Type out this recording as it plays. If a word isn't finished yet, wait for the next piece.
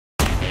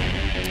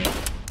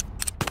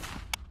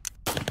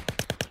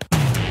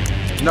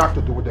Knock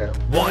the door down.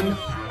 1,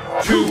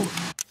 2,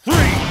 3.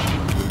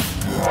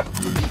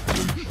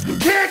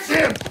 Catch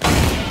him!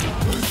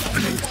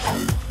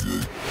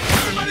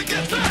 Everybody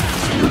get back!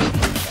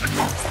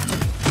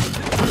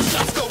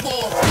 Shots go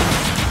off.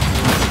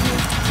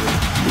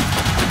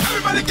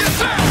 Everybody get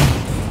back!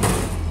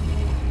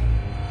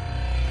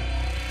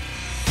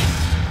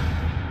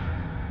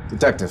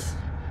 Detective,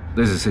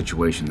 there's a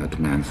situation that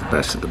demands the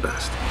best of the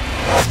best.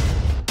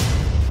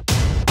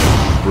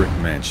 Brick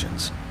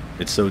mansions.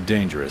 It's so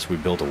dangerous we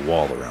built a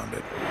wall around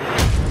it.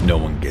 No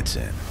one gets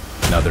in.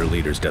 Now their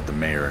leader's got the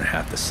mayor and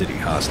half the city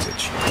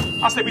hostage.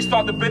 I say we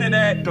start the bidding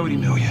at 30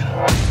 million.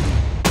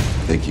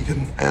 Think you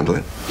can handle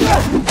it?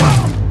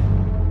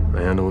 The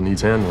handle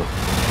needs handling.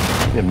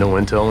 You have no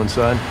intel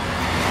inside?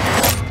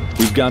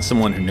 We've got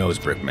someone who knows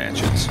brick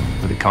mansions.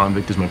 The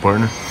convict is my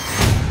partner?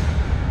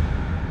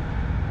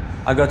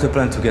 I got a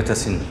plan to get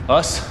us in.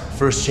 Us?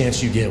 First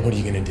chance you get, what are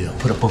you gonna do?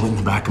 Put a bullet in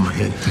the back of my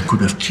head. I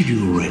could have killed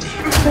you already.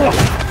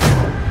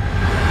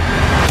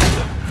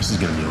 This is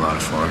gonna be a lot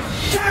of fun.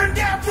 Turn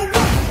down for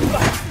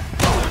what?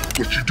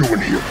 What you doing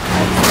here?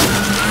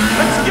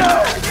 Let's go!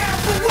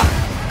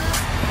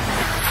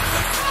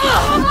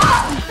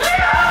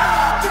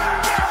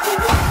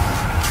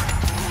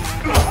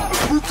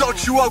 Who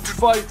taught you how to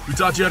fight? We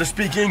taught you how to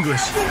speak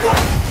English.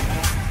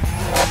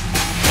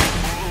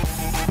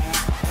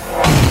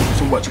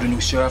 So what, you the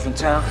new sheriff in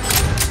town?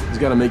 It's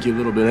gotta make you a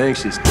little bit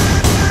anxious.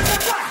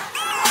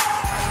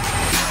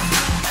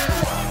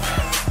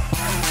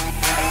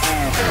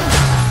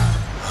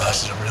 Oh,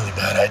 this is a really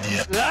bad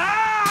idea.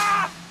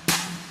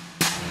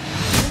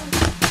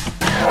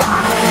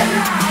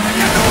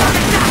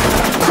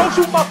 Don't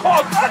shoot my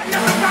car!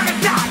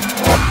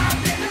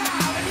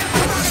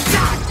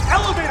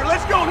 Elevator,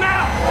 let's go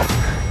now!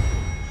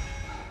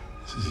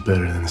 This is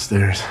better than the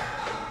stairs.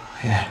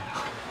 Yeah.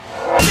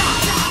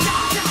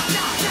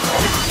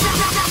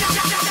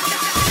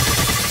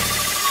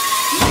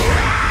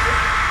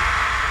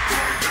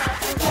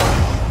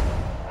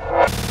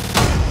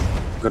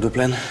 Got a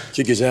plan?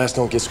 Kick his ass,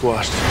 don't get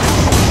squashed.